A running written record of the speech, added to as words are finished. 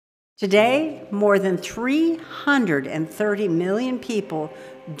Today, more than 330 million people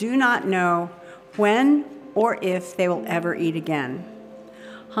do not know when or if they will ever eat again.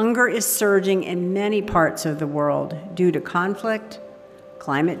 Hunger is surging in many parts of the world due to conflict,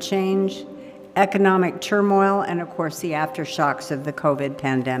 climate change, economic turmoil, and of course the aftershocks of the COVID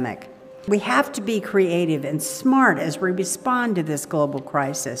pandemic. We have to be creative and smart as we respond to this global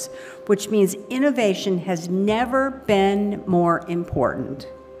crisis, which means innovation has never been more important.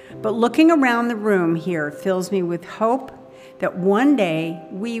 But looking around the room here fills me with hope that one day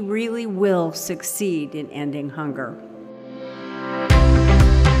we really will succeed in ending hunger.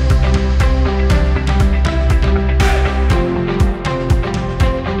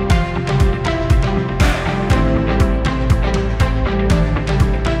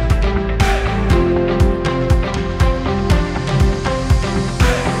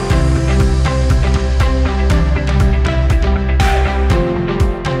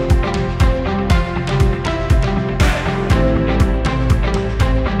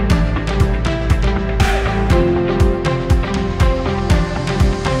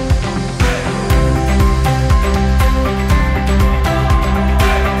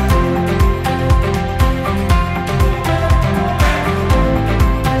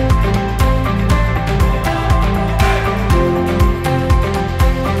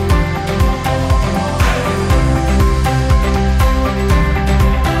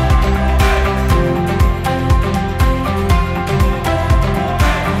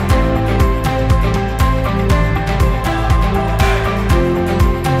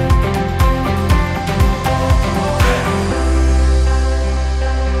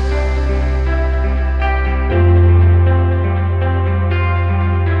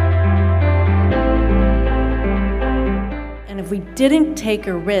 If we didn't take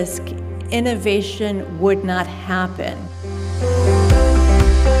a risk, innovation would not happen.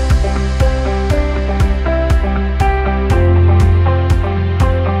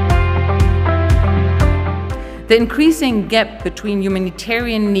 The increasing gap between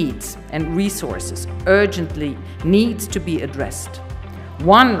humanitarian needs and resources urgently needs to be addressed.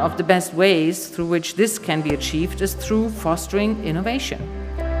 One of the best ways through which this can be achieved is through fostering innovation.